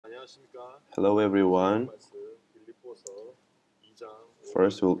Hello everyone.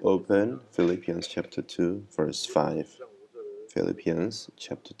 First we'll open Philippians chapter 2 verse 5. Philippians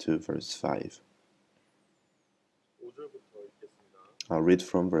chapter 2 verse 5. I'll read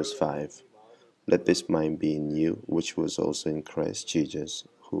from verse 5. Let this mind be in you, which was also in Christ Jesus,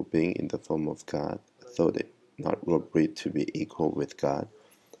 who being in the form of God, thought it not robbery to be equal with God,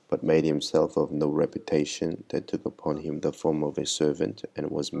 but made himself of no reputation, that took upon him the form of a servant, and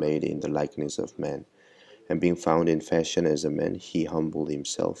was made in the likeness of men. And being found in fashion as a man, he humbled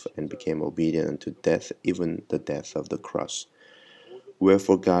himself, and became obedient unto death, even the death of the cross.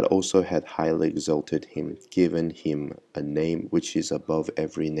 Wherefore God also hath highly exalted him, given him a name which is above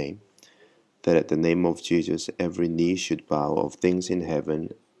every name, that at the name of Jesus every knee should bow, of things in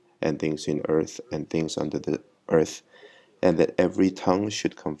heaven, and things in earth, and things under the earth, and that every tongue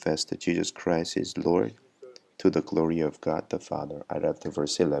should confess that Jesus Christ is Lord, to the glory of God the Father. I read to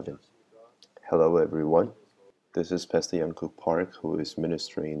verse 11. Hello everyone. This is Pastor YEONG KOOK Park, who is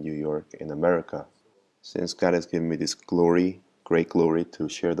ministering in New York in America. Since God has given me this glory, great glory, to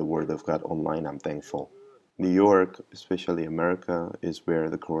share the Word of God online, I'm thankful. New York, especially America, is where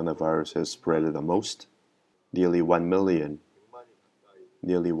the coronavirus has spread the most. Nearly 1 million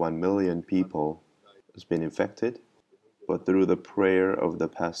people has been infected. But through the prayer of the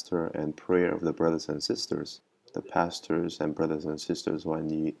pastor and prayer of the brothers and sisters, the pastors and brothers and sisters who are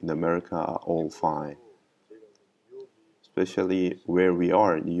in America are all fine. Especially where we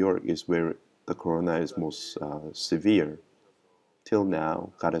are, New York is where the corona is most severe. Till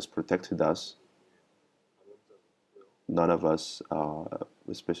now, God has protected us. None of us,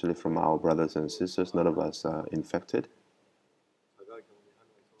 especially from our brothers and sisters, none of us are infected.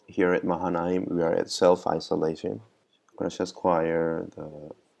 Here at Mahanaim, we are at self-isolation. Gracias Choir,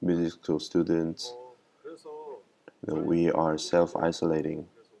 the music school students, we are self-isolating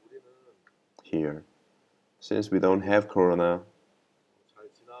here. Since we don't have corona,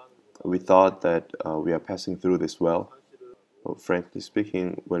 we thought that we are passing through this well. But frankly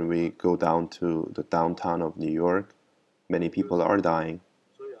speaking, when we go down to the downtown of New York, many people are dying.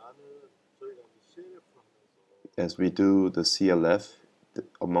 As we do the CLF,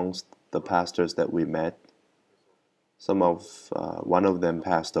 amongst the pastors that we met, one of them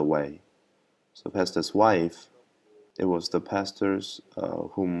passed away. So pastor's wife, it was the pastors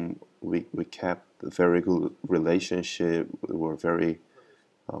whom we kept a very good relationship. We were very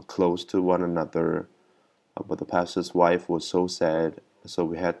close to one another. But the pastor's wife was so sad, so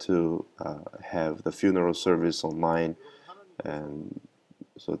we had to have the funeral service online, and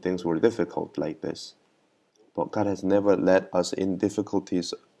so things were difficult like this. But God has never let us in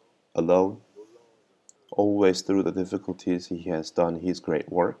difficulties alone. Always through the difficulties, He has done His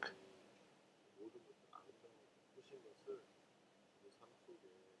great work.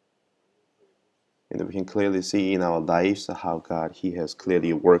 And we can clearly see in our lives how God, He has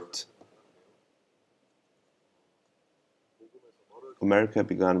clearly worked. America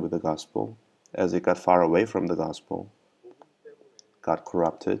began with the gospel. As it got far away from the gospel, got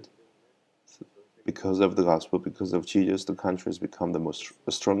corrupted. Because of the gospel, because of Jesus, the country has become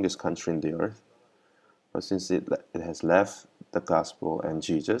the strongest country in the earth. But since it has left the gospel and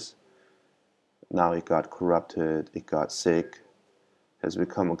Jesus, now it got corrupted, it got sick, has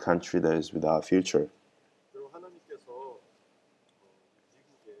become a country that is without a future.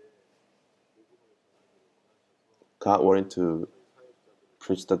 God wanted to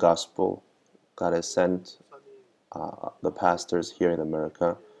preach the gospel. God has sent the pastors here in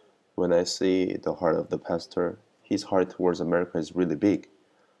America. When I see the heart of the pastor, his heart towards America is really big.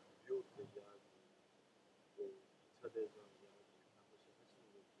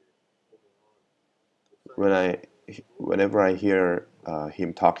 Whenever I hear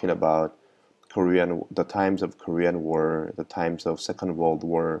him talking about the times of Korean War, the times of Second World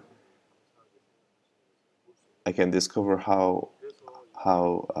War, I can discover how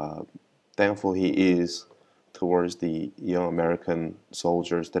thankful he is towards the young American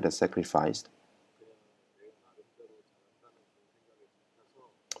soldiers that are sacrificed.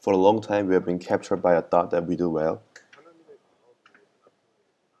 For a long time, we have been captured by a thought that we do well,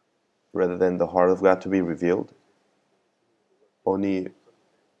 rather than the heart of God to be revealed. Only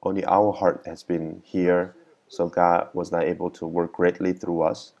our heart has been here, so God was not able to work greatly through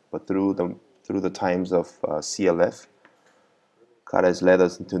us. But through the times of CLF, God has led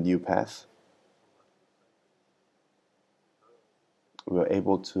us into a new path. We were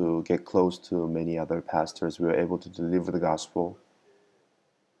able to get close to many other pastors. We were able to deliver the gospel.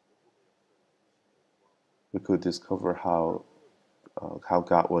 We could discover how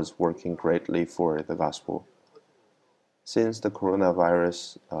God was working greatly for the gospel. Since the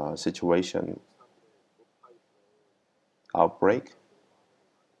coronavirus situation outbreak,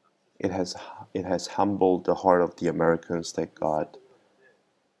 it has it has humbled the heart of the Americans that God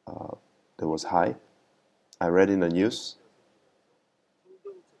that was high. I read in the news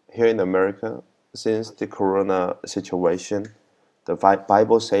here in America, since the corona situation, the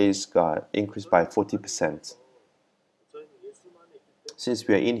Bible says God increased by 40%. Since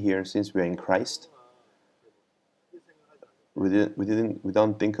we are in here, since we are in Christ, we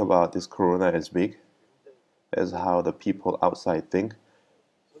don't think about this corona as big as how the people outside think.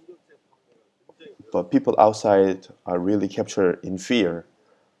 But people outside are really captured in fear.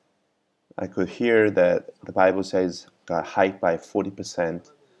 I could hear that the Bible says got hiked by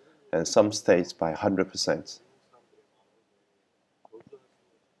 40% and some states by 100%.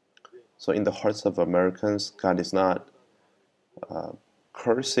 So in the hearts of Americans, God is not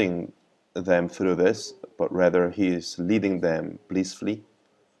cursing them through this, but rather He is leading them blissfully.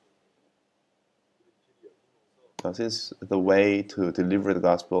 Since the way to deliver the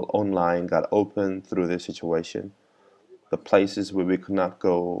gospel online got open through this situation, the places where we could not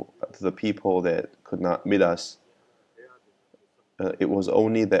go, to the people that could not meet us, it was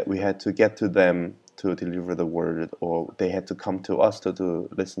only that we had to get to them to deliver the word, or they had to come to us to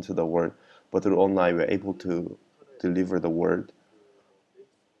listen to the word. But through online, we are able to deliver the word.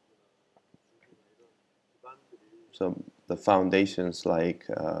 So the foundations like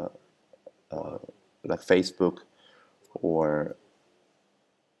Facebook or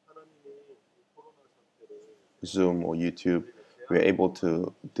Zoom or YouTube, we're able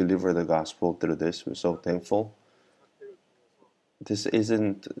to deliver the gospel through this. We're so thankful. This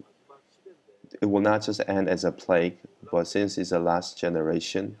isn't, it will not just end as a plague, but since it's the last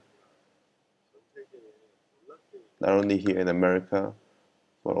generation, not only here in America,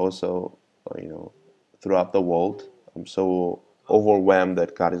 but also, throughout the world. I'm so overwhelmed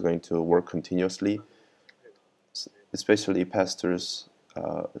that God is going to work continuously, especially pastors'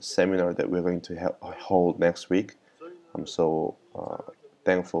 seminar that we're going to hold next week. I'm so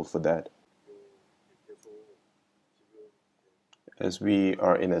thankful for that. As we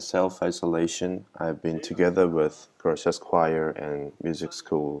are in a self-isolation, I've been together with Gracias Choir and music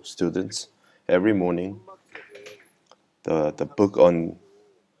school students every morning. The book on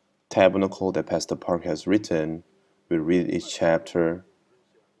Tabernacle that Pastor Park has written, we read each chapter,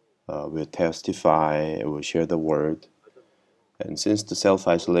 we'll testify, we'll share the word. And since the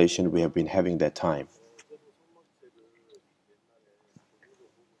self-isolation, we have been having that time.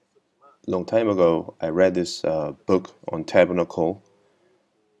 Long time ago, I read this book on Tabernacle,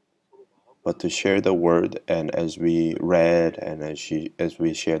 but to share the word, and as we read and as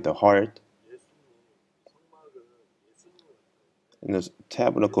we shared the heart, and the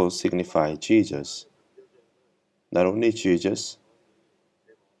tabernacle signifies Jesus. Not only Jesus,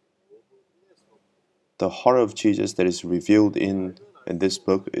 the heart of Jesus that is revealed in this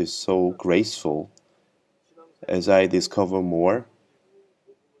book is so graceful. As I discover more,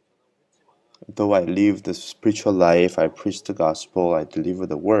 though I live the spiritual life, I preach the gospel, I deliver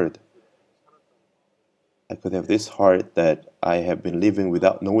the word, I could have this heart that I have been living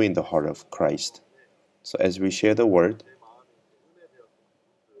without knowing the heart of Christ. So as we share the word,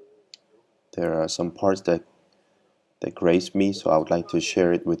 there are some parts that grace me, so I would like to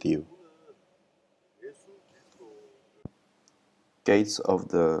share it with you. Gates of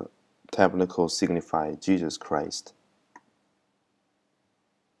the tabernacle signify Jesus Christ.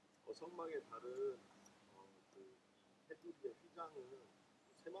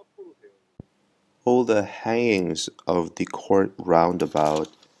 All the hangings of the court round about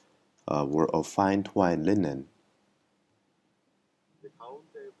were of fine twined linen.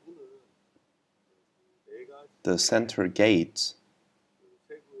 The center gate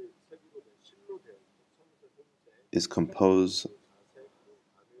is composed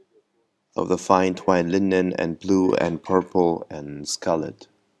of the fine twined linen and blue and purple and scarlet.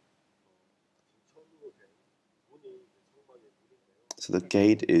 So the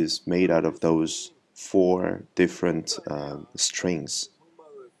gate is made out of those four different strings.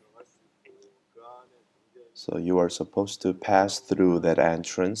 So you are supposed to pass through that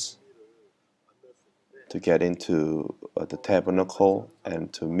entrance to get into the tabernacle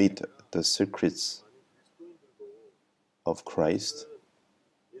and to meet the secrets of Christ.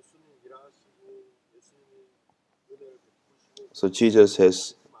 So Jesus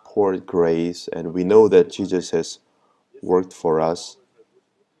has poured grace, and we know that Jesus has worked for us,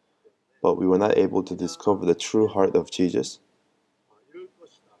 but we were not able to discover the true heart of Jesus.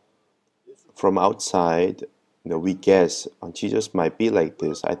 From outside, we guess Jesus might be like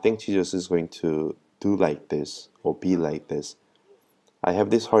this. I think Jesus is going to do like this or be like this. I have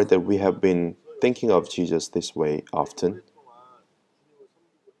this heart that we have been thinking of Jesus this way often.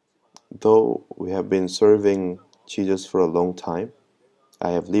 Though we have been serving Jesus for a long time,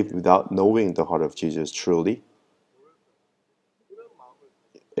 I have lived without knowing the heart of Jesus truly.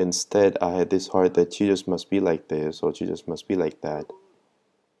 Instead, I had this heart that Jesus must be like this or Jesus must be like that.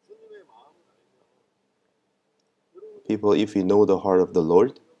 People, if you know the heart of the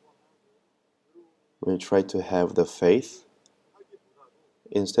Lord, when you try to have the faith,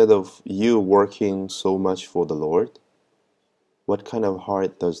 instead of you working so much for the Lord, what kind of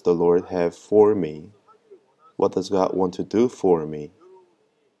heart does the Lord have for me? What does God want to do for me?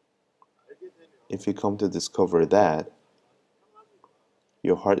 If you come to discover that,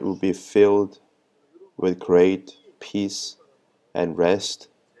 your heart will be filled with great peace and rest,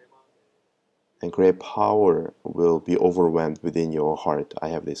 and great power will be overwhelmed within your heart. I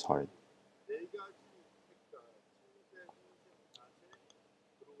have this heart.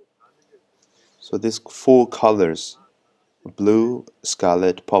 So these four colors, blue,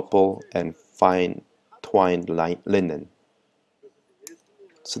 scarlet, purple, and fine twined linen.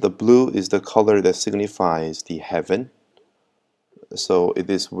 So the blue is the color that signifies the heaven. So it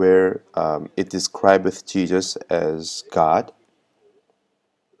is where it describeth Jesus as God.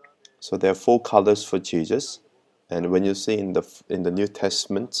 So there are four colors for Jesus, and when you see in the New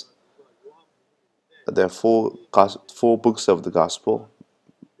Testament, there are four books of the Gospel: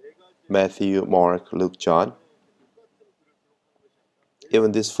 Matthew, Mark, Luke, John.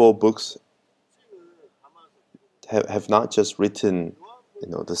 Even these four books have not just written,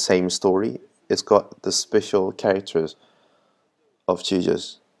 the same story. It's got the special characters of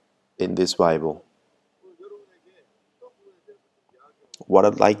Jesus in this Bible. What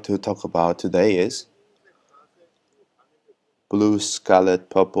I'd like to talk about today is blue, scarlet,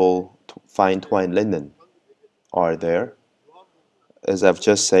 purple, fine twined linen are there. As I've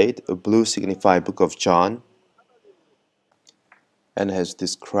just said, blue signifies Book of John and has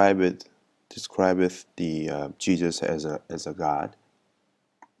describeth the Jesus as a God.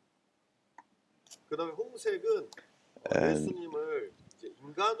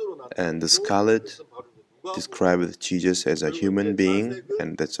 And the scarlet describeth Jesus as a human being,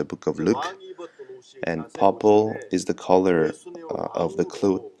 and that's a book of Luke. And purple is the color of the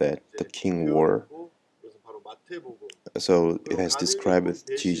cloth that the king wore. So it has described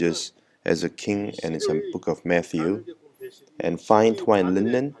Jesus as a king, and it's a book of Matthew. And fine twined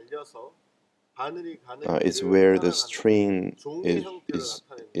linen is where the string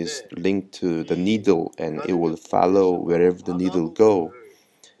is linked to the needle, and it will follow wherever the needle go.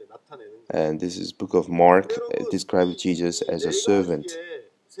 And this is book of Mark. It describes Jesus as a servant.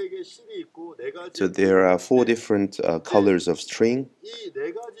 So there are four different colors of string.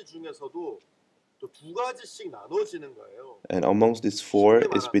 And amongst these four,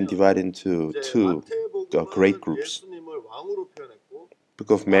 it's been divided into two great groups.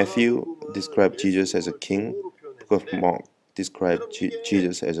 Book of Matthew describes Jesus as a king. Book of Mark describes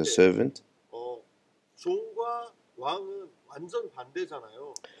Jesus as a servant.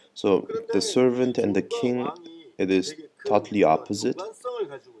 So the servant and the king, it is totally opposite.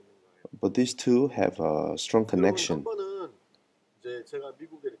 But these two have a strong connection.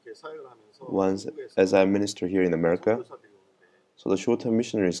 Once, as I minister here in America, so the short-term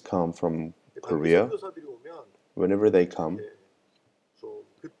missionaries come from Korea. Whenever they come,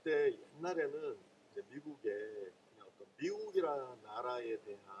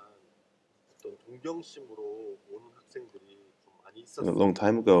 a long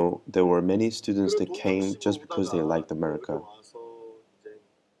time ago, there were many students that came just because they liked America.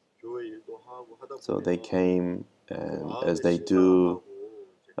 So they came, and as they do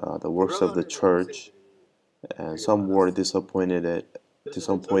the works of the church, and some were disappointed,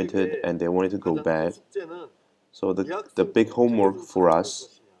 and they wanted to go back. So the big homework for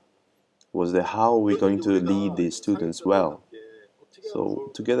us was that how are we going to lead these students well?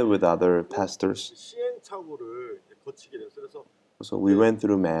 So together with other pastors, so we went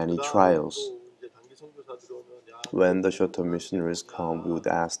through many trials. When the short-term missionaries come, we would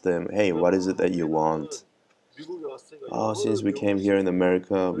ask them, hey, what is it that you want? Oh, since we came here in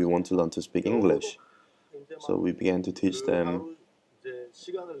America, we want to learn to speak English. So we began to teach them.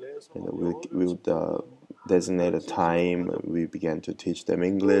 We would designate a time. We began to teach them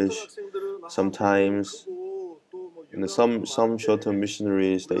English. Sometimes, some short-term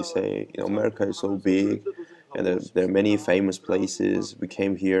missionaries, they say, America is so big, and there are many famous places. We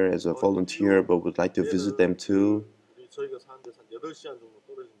came here as a volunteer, but would like to visit them too.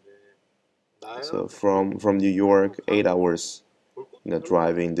 So from New York, 8 hours in a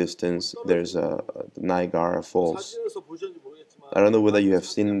driving distance, there's a Niagara Falls. I don't know whether you have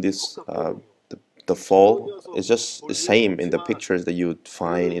seen this. The fall is just the same in the pictures that you would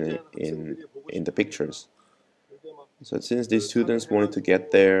find in the pictures. So since these students wanted to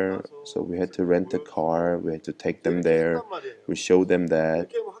get there, so we had to rent a car, we had to take them there, we showed them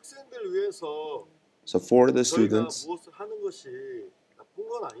that. So for the students,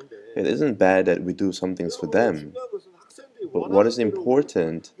 it isn't bad that we do some things for them, but what is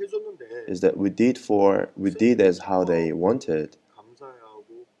important is that we did as how they wanted.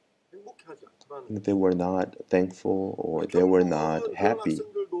 They were not thankful or they were not happy.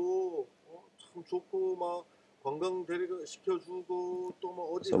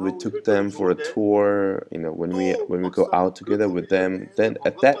 So we took them for a tour, when we go out together with them, then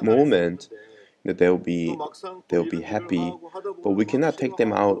at that moment, they'll be happy, but we cannot take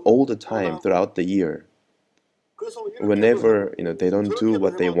them out all the time throughout the year. Whenever they don't do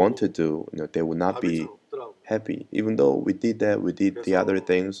what they want to do, they will not be happy. Even though we did that, we did the other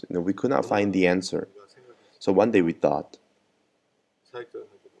things, we could not find the answer. So one day we thought,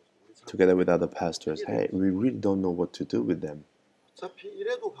 together with other pastors, hey, we really don't know what to do with them.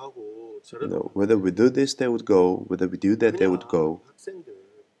 Whether we do this, they would go. Whether we do that, they would go.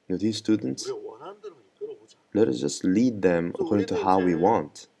 These students, let us just lead them according to how we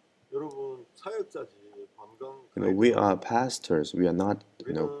want. We are pastors. We are not,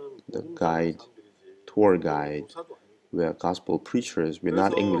 the guide, tour guide. We are gospel preachers. We're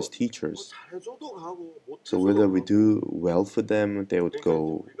not English teachers. So whether we do well for them, they would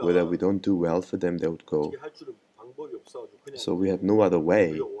go. Whether we don't do well for them, they would go. So we had no other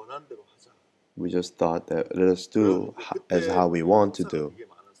way. We just thought that let us do as how we want to do.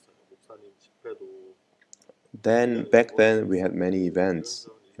 Then back then we had many events.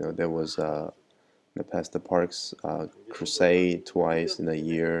 There was the Pastor Park's crusade twice in a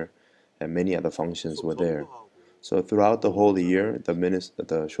year, and many other functions were there. So throughout the whole year,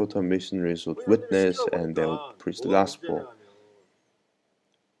 the short-term missionaries would witness and they would preach the gospel.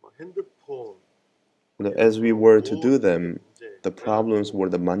 As we were to do them, the problems were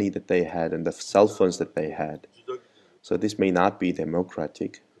the money that they had and the cell phones that they had. So this may not be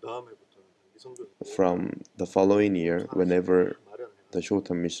democratic. From the following year, whenever the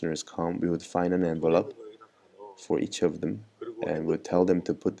short-term missionaries come, we would find an envelope for each of them and would tell them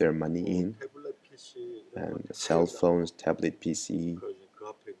to put their money in, and cell phones, tablet, PC,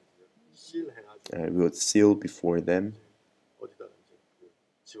 and we would seal before them,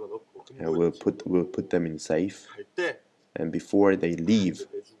 and we'll put them in safe, and before they leave,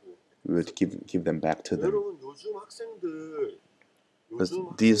 we would give them back to them.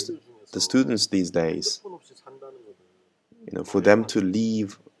 The students these days, for them to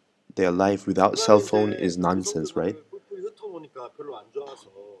leave their life without cell phone is nonsense, right?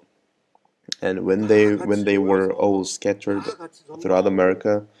 And when they were all scattered throughout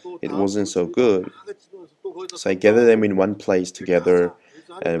America, it wasn't so good. So I gathered them in one place together,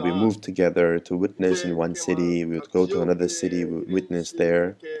 and we moved together to witness in one city. We would go to another city, we would witness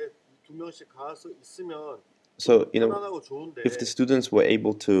there. So, if the students were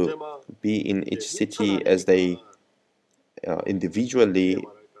able to be in each city as they individually,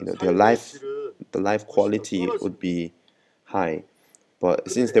 the life quality would be high.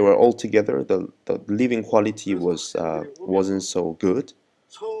 But since they were all together, the living quality wasn't so good.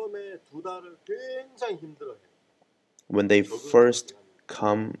 When they first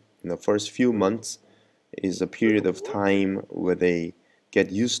come, the first few months is a period of time where they get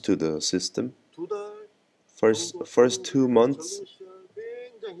used to the system. First 2 months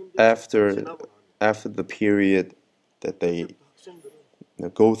after the period that they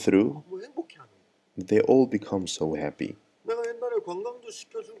go through, they all become so happy.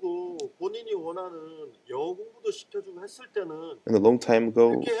 And a long time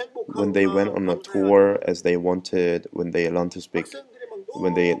ago, when they went on a tour as they wanted, when they learned to speak,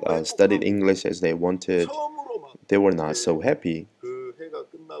 when they studied English as they wanted, they were not so happy.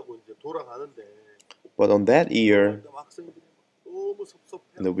 But on that year,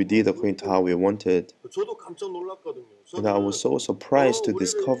 we did according to how we wanted. And I was so surprised to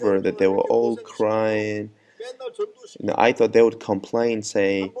discover that they were all crying. I thought they would complain,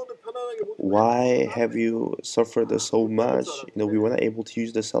 say, why have you suffered so much? We were not able to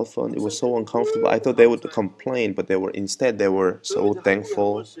use the cell phone. It was so uncomfortable. I thought they would complain, but they were so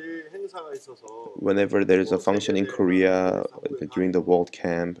thankful. Whenever there is a function in Korea during the World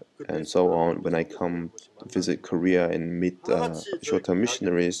Camp and so on, when I come visit Korea and meet short-term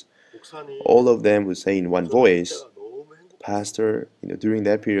missionaries, all of them would say in one voice, Pastor, during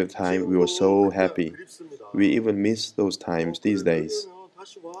that period of time, we were so happy. We even miss those times these days.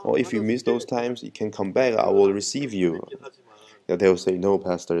 Or if you miss those times, you can come back. I will receive you. They will say, "No,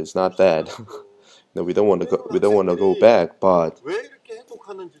 Pastor, it's not that. No, we don't want to go. We don't want to go back." But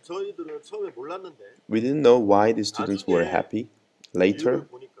we didn't know why the students were happy. Later,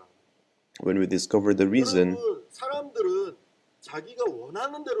 when we discovered the reason,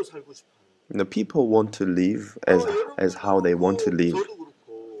 people want to live as how they want to live.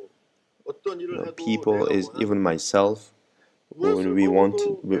 People is even myself. When we want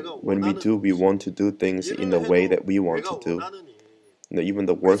to, we want to do things in the way that we want to do. Even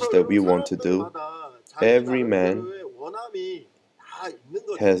the works that we want to do. Every man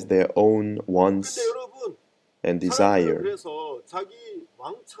has their own wants and desire.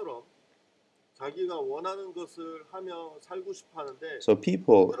 So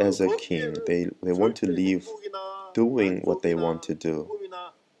people, as a king, they want to live doing what they want to do.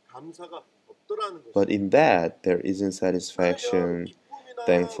 But in that, there isn't satisfaction,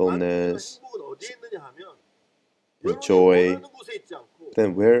 thankfulness, joy.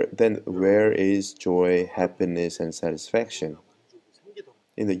 Then where is joy, happiness, and satisfaction?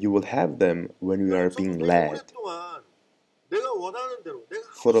 You will have them when you are being led.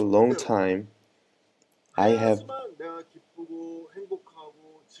 For a long time, I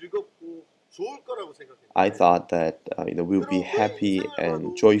thought that we'll be happy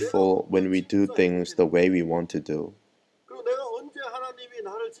and joyful when we do things the way we want to do.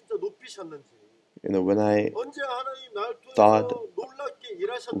 When I thought,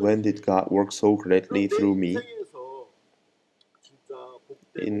 when did God work so greatly through me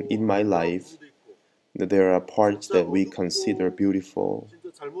in my life? There are parts that we consider beautiful,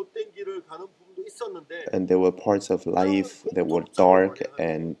 and there were parts of life that were dark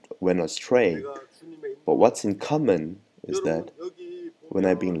and went astray. But what's in common is that when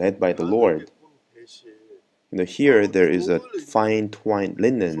I've been led by the Lord, here there is a fine twined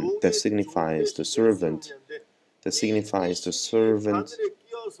linen that signifies the servant, that signifies that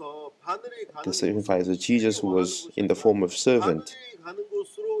Jesus was in the form of servant.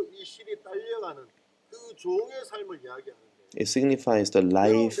 It signifies the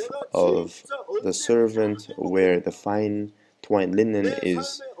life of the servant, where the fine twined linen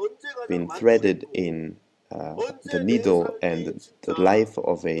is being threaded in the needle, and the life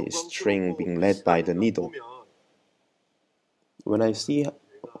of a string being led by the needle. When I see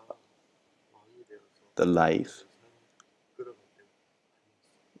the life,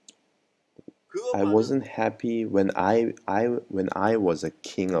 I wasn't happy when I was a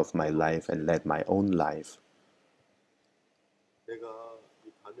king of my life and led my own life.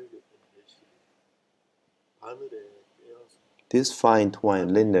 This fine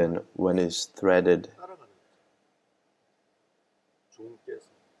twined linen, when it's threaded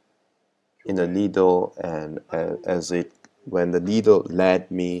in a needle, and when the needle led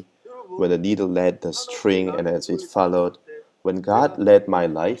me, when the needle led the string, and as it followed, when God led my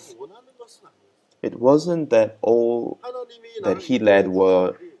life, it wasn't that all that He led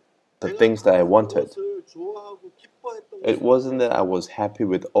were the things that I wanted. It wasn't that I was happy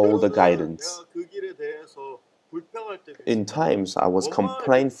with all the guidance. In times, I was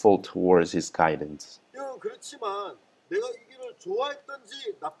complainful towards His guidance.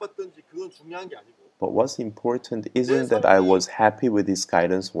 But what's important isn't that I was happy with His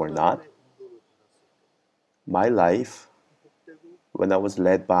guidance or not. My life, when I was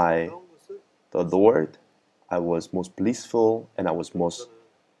led by the Lord, I was most blissful and I was most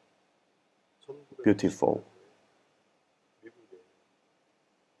beautiful.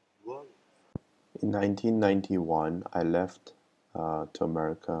 In 1991, I left to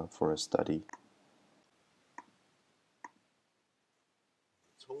America for a study.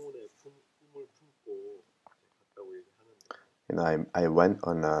 And I went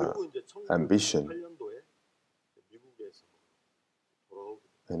on an ambition.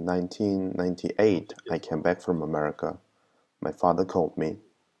 In 1998, I came back from America. My father called me,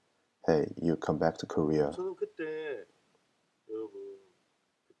 "Hey, you come back to Korea."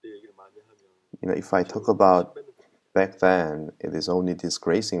 If I talk about back then, it is only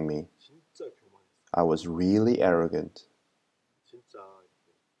disgracing me. I was really arrogant.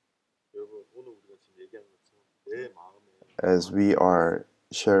 As we are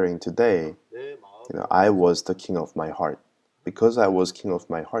sharing today, I was the king of my heart. Because I was king of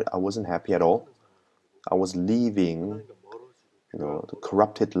my heart, I wasn't happy at all. I was living, the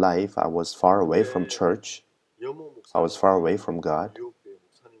corrupted life. I was far away from church. I was far away from God.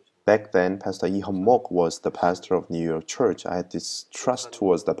 Back then, Pastor YEONG KOok was the pastor of New York Church. I had this trust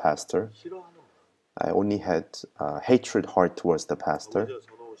towards the pastor. I only had a hatred heart towards the pastor.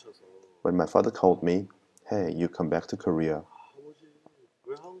 When my father called me, "Hey, you come back to Korea."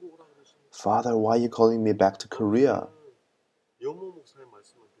 "Father, why are you calling me back to Korea?"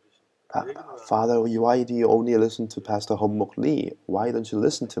 "Father, why do you only listen to Pastor Hong-mok Lee? Why don't you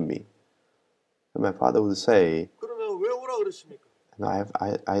listen to me?" And my father would say,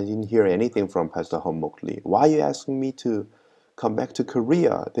 I didn't hear anything from Pastor Hong-mok Lee. "Why are you asking me to come back to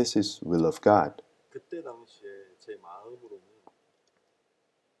Korea? This is will of God."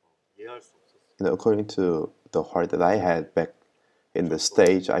 According to the heart that I had back in the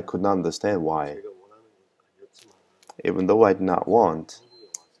stage, I could not understand why. Even though I did not want,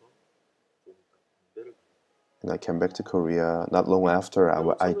 and I came back to Korea. Not long after,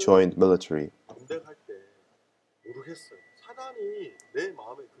 I joined military.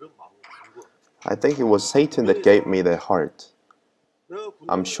 I think it was Satan that gave me the heart.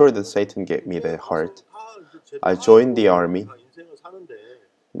 I'm sure that Satan gave me the heart. I joined the army.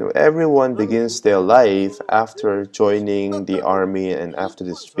 Everyone begins their life after joining the army and after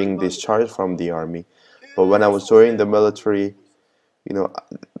being discharged from the army. But when I was joining the military,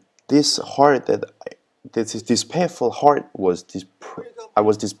 this heart this painful heart was I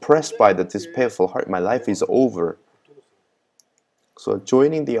was depressed by this painful heart. My life is over. So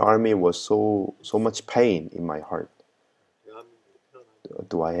joining the army was so much pain in my heart.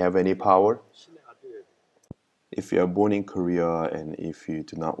 Do I have any power? If you are born in Korea and if you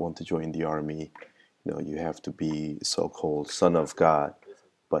do not want to join the army, you have to be so-called son of God.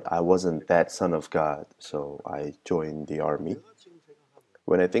 But I wasn't that son of God, so I joined the army.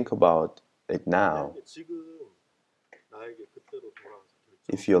 When I think about it now,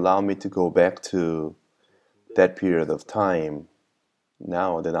 if you allow me to go back to that period of time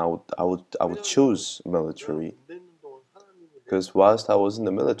now, then I would choose military. Because whilst I was in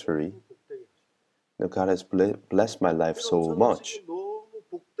the military, God has blessed my life so much.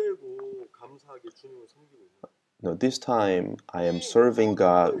 This time I am serving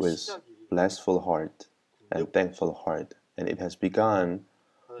God with blissful heart and thankful heart, and it has begun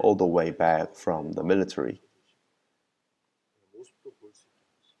all the way back from the military.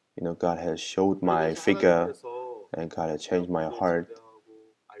 God has showed my figure, and God has changed my heart.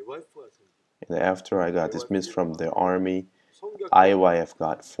 And after I got dismissed from the army, IYF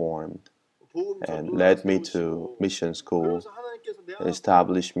got formed and led me to mission school and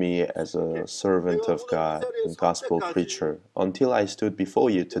established me as a servant of God and gospel preacher. Until I stood before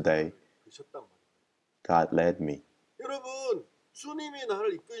you today, God led me.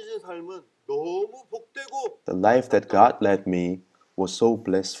 The life that God led me was so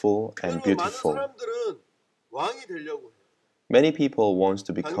blissful and beautiful. Many people want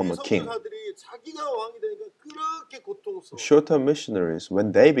to become a king. Short-term missionaries,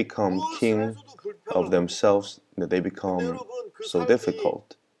 when they become king of themselves, they become so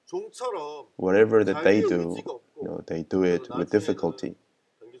difficult. Whatever that they do it with difficulty.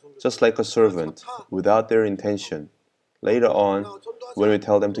 Just like a servant, without their intention. Later on, when we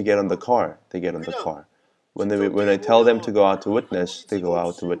tell them to get on the car, they get on the car. When I tell them to go out to witness, they go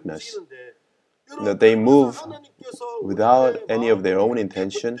out to witness. They move without any of their own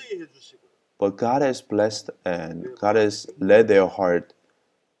intention, but God has blessed and God has led their heart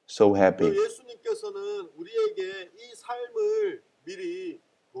so happy.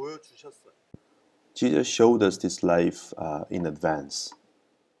 Jesus showed us this life in advance.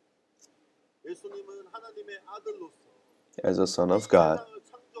 As a son of God,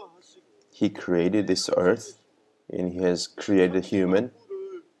 He created this earth, and He has created human,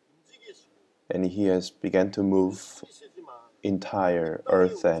 and He has begun to move entire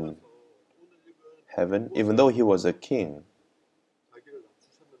earth and heaven, even though He was a king.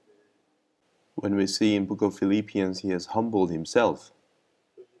 When we see in book of Philippians, He has humbled Himself.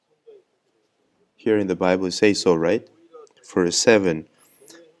 Here in the Bible it says so, right? Verse 7,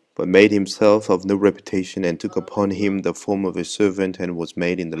 "But made Himself of no reputation, and took upon Him the form of a servant, and was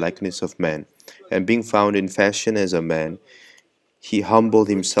made in the likeness of man. And being found in fashion as a man, He humbled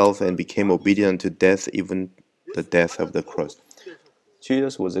Himself and became obedient to death, even the death of the cross."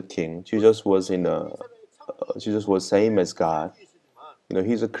 Jesus was a king. Jesus was same as God.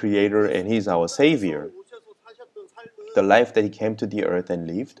 He's a creator and He's our Savior. The life that He came to the earth and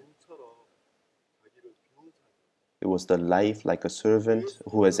lived, it was the life like a servant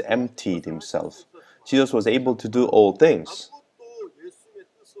who has emptied Himself. Jesus was able to do all things.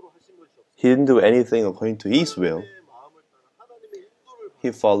 He didn't do anything according to His will.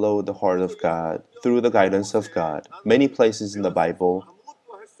 He followed the heart of God through the guidance of God. Many places in the Bible,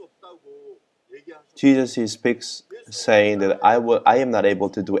 Jesus He speaks saying that I am not able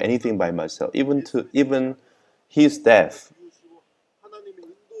to do anything by myself, even his death,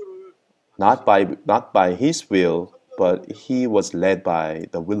 not by his will, but he was led by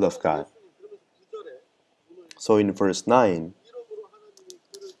the will of God. So in verse 9,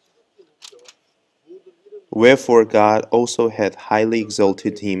 wherefore God also hath highly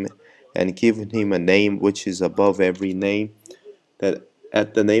exalted him, and given him a name which is above every name, that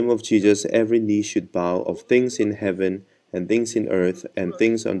at the name of Jesus every knee should bow, of things in heaven and things in earth and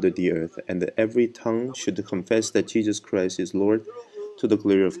things under the earth, and that every tongue should confess that Jesus Christ is Lord, to the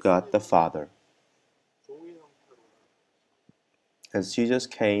glory of God the Father. As Jesus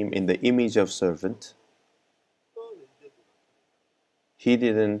came in the image of servant, he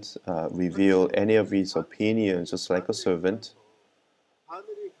didn't reveal any of his opinions just like a servant.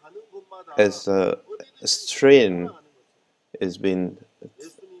 As a string is being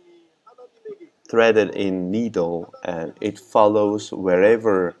threaded in needle and it follows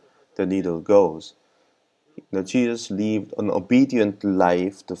wherever the needle goes. Now, Jesus lived an obedient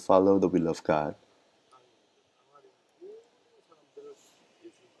life to follow the will of God.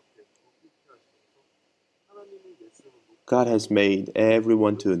 God has made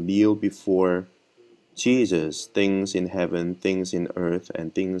everyone to kneel before Jesus, things in heaven, things in earth,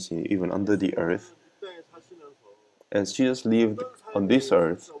 and things even under the earth. As Jesus lived on this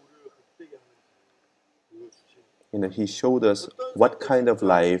earth, he showed us what kind of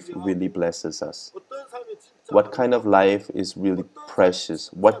life really blesses us, what kind of life is really precious,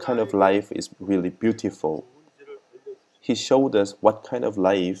 what kind of life is really beautiful. He showed us what kind of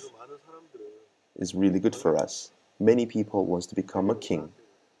life is really good for us. Many people want to become a king,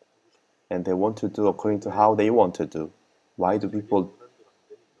 and they want to do according to how they want to do. Why do people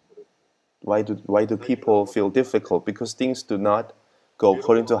feel difficult? Because things do not go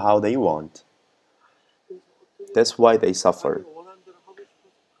according to how they want. That's why they suffer.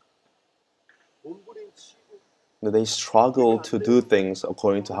 They struggle to do things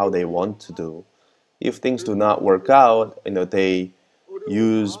according to how they want to do. If things do not work out, they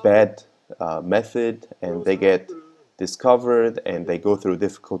use bad method and they get discovered and they go through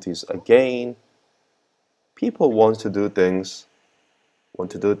difficulties again. People want to do things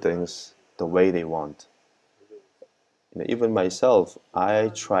the way they want. Even myself, I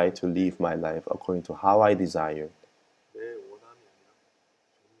try to live my life according to how I desire.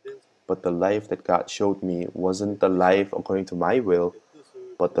 But the life that God showed me wasn't the life according to my will,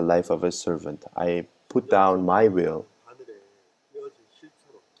 but the life of a servant. I put down my will.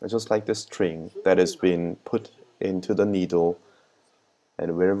 It's just like the string that has been put into the needle,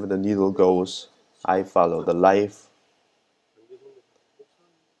 and wherever the needle goes, I follow the life.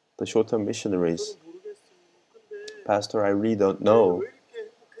 The short-term missionaries, Pastor, I really don't know.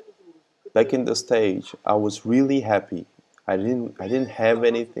 Back in the stage, I was really happy. I didn't have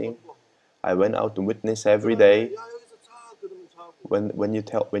anything. I went out to witness every day. When you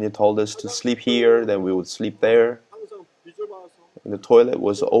told us to sleep here, then we would sleep there. And the toilet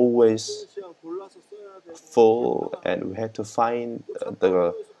was always full, and we had to find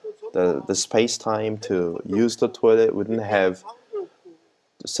the space time to use the toilet. We didn't have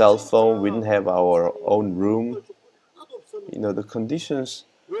the cell phone. We didn't have our own room. The conditions.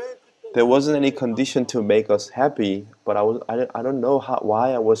 There wasn't any condition to make us happy, but I don't know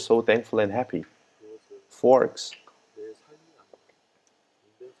why I was so thankful and happy. Forks.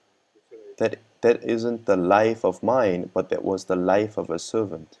 That isn't the life of mine, but that was the life of a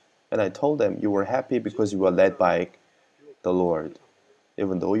servant. And I told them, you were happy because you were led by the Lord.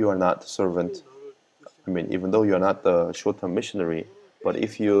 Even though you are not the servant, even though you are not the short-term missionary, but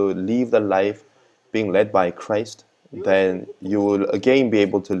if you live the life being led by Christ, then you will again be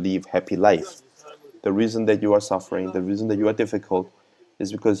able to live happy life. The reason that you are suffering, the reason that you are difficult,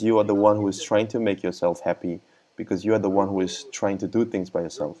 is because you are the one who is trying to make yourself happy, because you are the one who is trying to do things by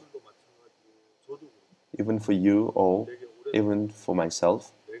yourself. Even for you all, even for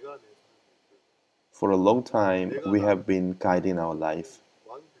myself, for a long time we have been guiding our life.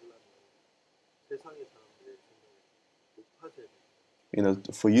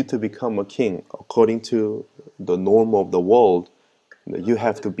 For you to become a king, according to the norm of the world, you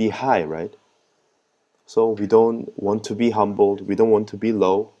have to be high, right? So we don't want to be humbled, we don't want to be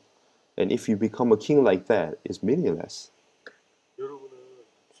low. And if you become a king like that, it's meaningless.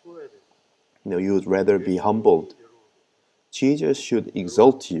 You would rather be humbled. Jesus should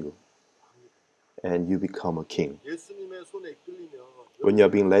exalt you, and you become a king. When you are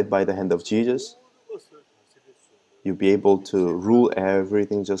being led by the hand of Jesus, you'll be able to rule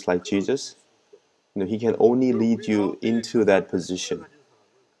everything just like Jesus. He can only lead you into that position.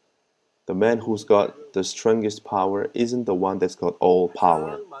 The man who's got the strongest power isn't the one that's got all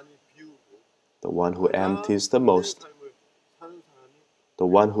power. The one who empties the most, the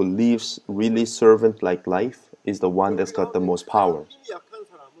one who lives really servant-like life is the one that's got the most power.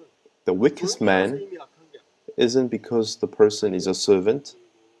 The weakest man isn't because the person is a servant,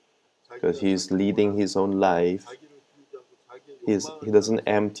 because he's leading his own life. He doesn't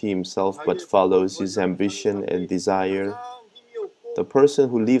empty himself but follows his ambition and desire. The person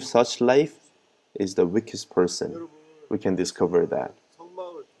who lives such life is the weakest person. We can discover that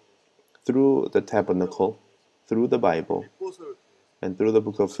through the tabernacle, through the Bible, and through the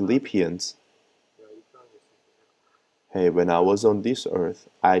book of Philippians. Hey, when I was on this earth,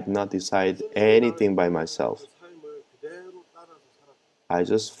 I did not decide anything by myself. I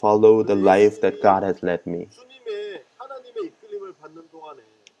just followed the life that God had led me.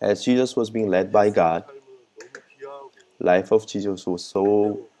 As Jesus was being led by God, life of Jesus was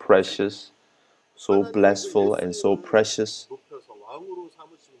so precious, so blissful, and so precious.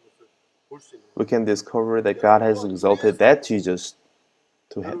 We can discover that God has exalted that Jesus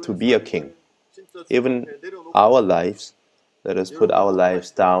to be a king. Even our lives, let us put our lives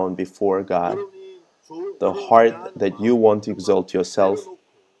down before God. The heart that you want to exalt yourself,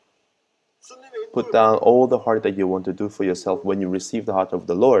 put down all the heart that you want to do for yourself when you receive the heart of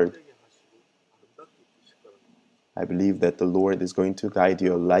the Lord. I believe that the Lord is going to guide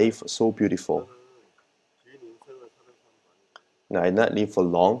your life so beautiful. Now, I did not live for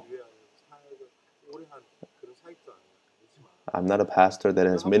long. I'm not a pastor that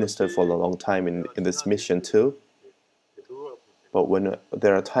has ministered for a long time in this mission too. But when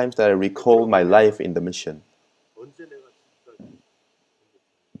there are times that I recall my life in the mission,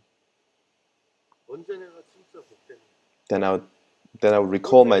 then I would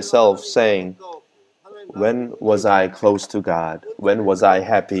recall myself saying, when was I close to God? When was I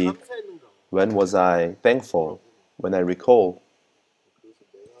happy? When was I thankful? When I recall,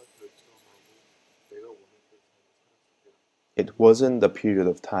 it wasn't the period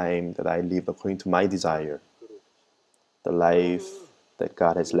of time that I lived according to my desire, the life that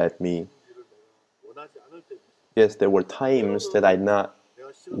God has led me. Yes, there were times that I did not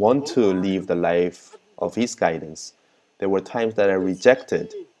want to live the life of His guidance. There were times that I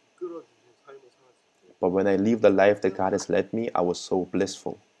rejected. But when I lived the life that God has led me, I was so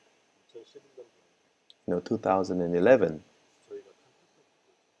blissful. 2011,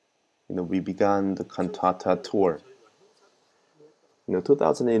 we began the cantata tour.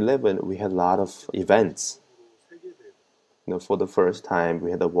 2011, we had a lot of events. For the first time,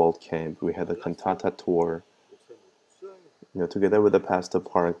 we had a world camp, we had a cantata tour. Together with the Pastor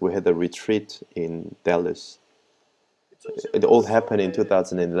Park, we had a retreat in Dallas. It all happened in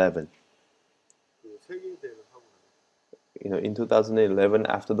 2011. In 2011,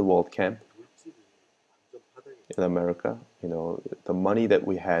 after the world camp in America, the money that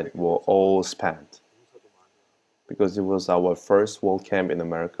we had were all spent. Because it was our first world camp in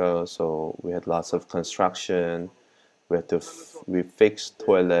America, so we had lots of construction. We fixed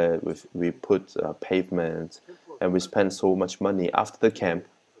toilet, we put pavement, and we spent so much money. After the camp,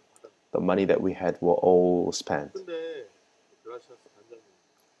 the money that we had were all spent.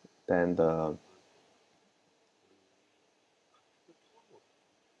 Then the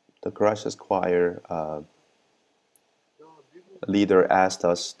Gracious Choir leader asked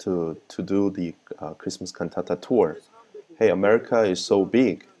us to do the Christmas cantata tour. Hey, America is so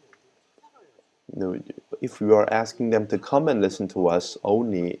big. If we are asking them to come and listen to us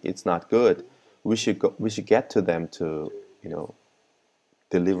only, it's not good. We should get to them to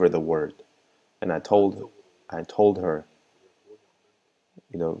deliver the word. And I told her,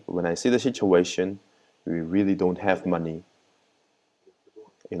 when I see the situation, we really don't have money.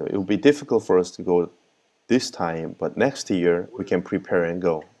 It will be difficult for us to go this time, but next year we can prepare and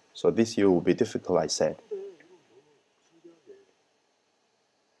go. So this year will be difficult, I said.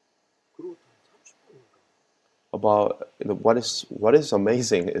 About what is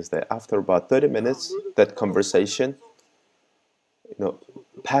amazing is that after about 30 minutes, that conversation,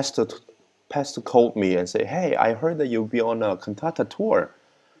 pastor called me and said, "Hey, I heard that you'll be on a cantata tour,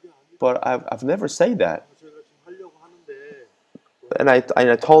 but I've never said that." And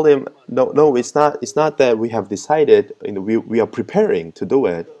I told him, no, it's not that we have decided. We are preparing to do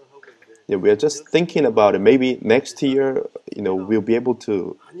it. We are just thinking about it. Maybe next year, we'll be able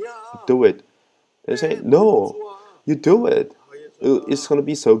to do it. They say, "No, you do it. It's going to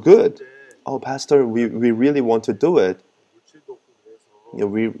be so good." "Oh, Pastor, we really want to do it.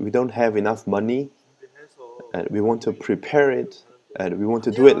 We don't have enough money, and we want to prepare it, and we want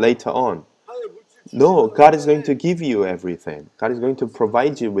to do it later on." "No, God is going to give you everything. God is going to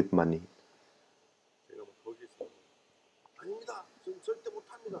provide you with money.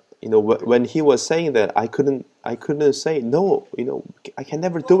 when he was saying that, I couldn't say no. I can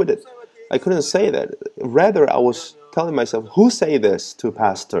never do it. I couldn't say that. Rather, I was telling myself, who say this to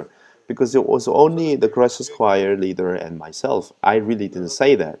pastor? Because it was only the gracious choir leader and myself. I really didn't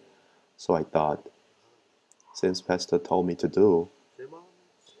say that. So I thought, since pastor told me to do,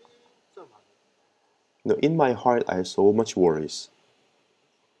 in my heart, I have so much worries.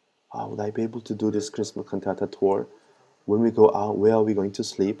 How would I be able to do this Christmas cantata tour? When we go out, where are we going to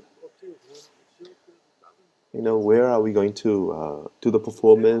sleep? Where are we going to do the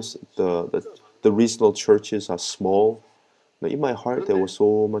performance? The regional churches are small. In my heart, there was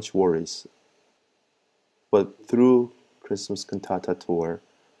so much worries. But through Christmas cantata tour,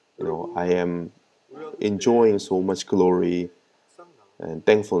 I am enjoying so much glory and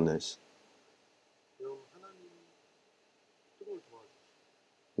thankfulness.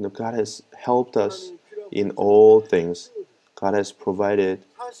 God has helped us in all things. God has provided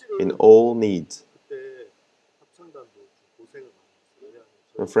in all needs.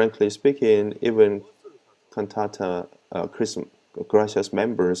 And frankly speaking, even cantata Christmas gracias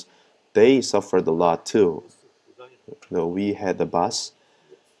members, they suffered a lot too. We had the bus,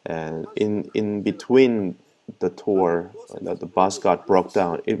 and in between the tour, the bus got broke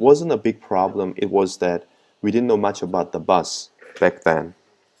down. It wasn't a big problem. It was that we didn't know much about the bus back then.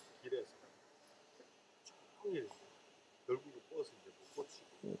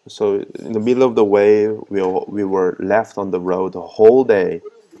 So in the middle of the way, we were left on the road the whole day.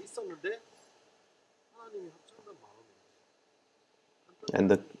 And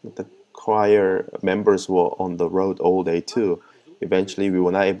the choir members were on the road all day too. Eventually, we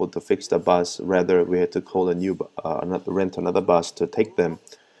were not able to fix the bus. Rather, we had to call rent another bus to take them.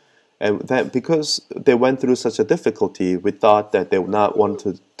 And that because they went through such a difficulty, we thought that they would not want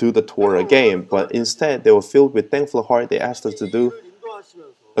to do the tour again. But instead, they were filled with thankful heart. They asked us to do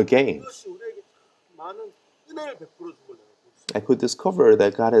again. I could discover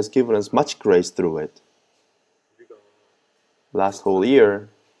that God has given us much grace through it. Last whole year,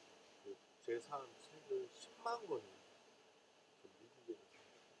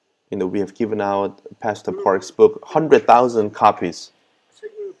 we have given out Pastor Park's book 100,000 copies.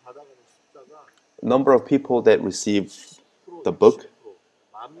 Number of people that received the book,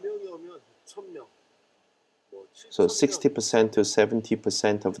 so 60% to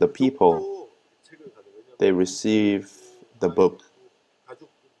 70% of the people, they receive the book.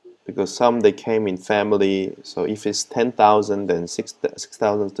 Because some, they came in family, so if it's 10,000, then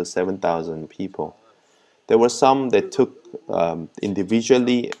 6,000 to 7,000 people. There were some that took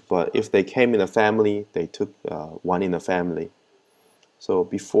individually, but if they came in a family, they took one in a family. So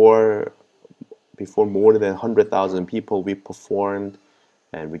before more than 100,000 people, we performed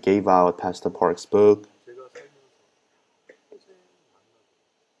and we gave out Pastor Park's book.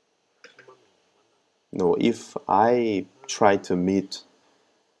 If I try to meet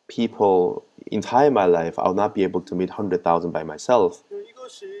people entire my life, I'll not be able to meet 100,000 by myself.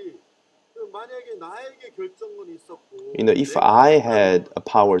 If I had a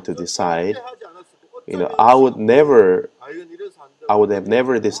power to decide, I would have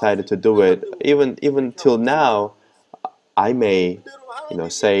never decided to do it. Even till now, I may,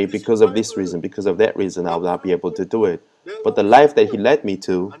 say because of this reason, because of that reason, I will not be able to do it. But the life that He led me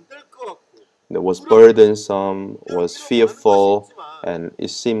to, was burdensome, was fearful, and it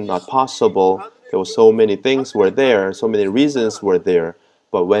seemed not possible. There were so many things were there, so many reasons were there.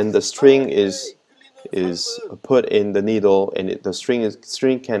 But when the string is put in the needle, and the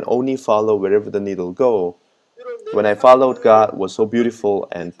string can only follow wherever the needle go. When I followed God, was so beautiful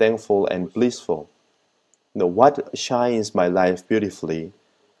and thankful and blissful. What shines my life beautifully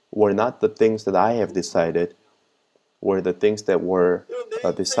were not the things that I have decided, were the things that were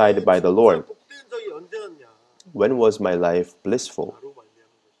decided by the Lord. When was my life blissful?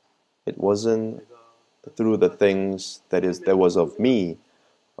 It wasn't through the things that was of me,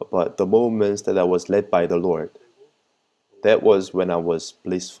 but the moments that I was led by the Lord. That was when I was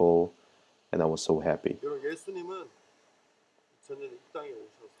blissful and I was so happy.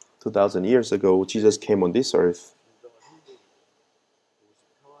 2,000 years ago, Jesus came on this earth.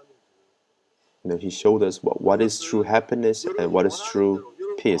 He showed us what is true happiness and what is true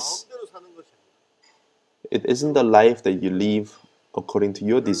peace. It isn't the life that you live according to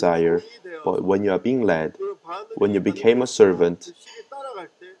your desire, but when you are being led, when you became a servant,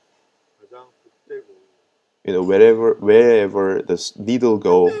 wherever the needle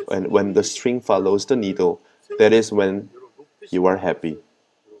go, and when the string follows the needle, that is when you are happy.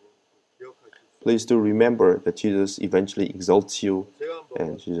 Please do remember that Jesus eventually exalts you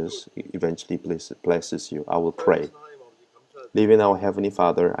and Jesus eventually blesses you. I will pray. Living our Heavenly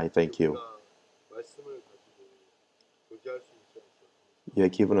Father, I thank you. You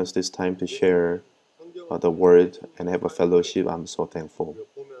have given us this time to share the Word and have a fellowship. I'm so thankful.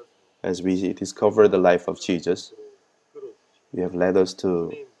 As we discover the life of Jesus, you have led us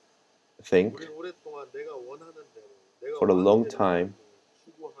to think. For a long time,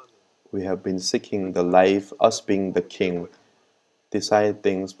 we have been seeking the life, us being the king, decide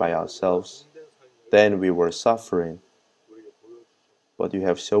things by ourselves. Then we were suffering. But you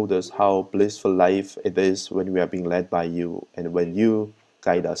have showed us how blissful life it is when we are being led by you and when you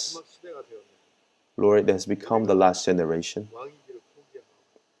guide us. Lord, it has become the last generation.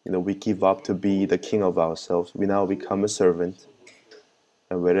 We give up to be the king of ourselves. We now become a servant.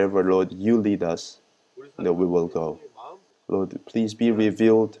 And wherever, Lord, you lead us, we will go. Lord, please be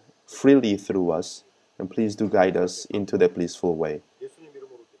revealed freely through us, and please do guide us into that blissful way.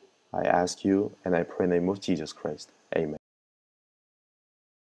 I ask you, and I pray in the name of Jesus Christ. Amen.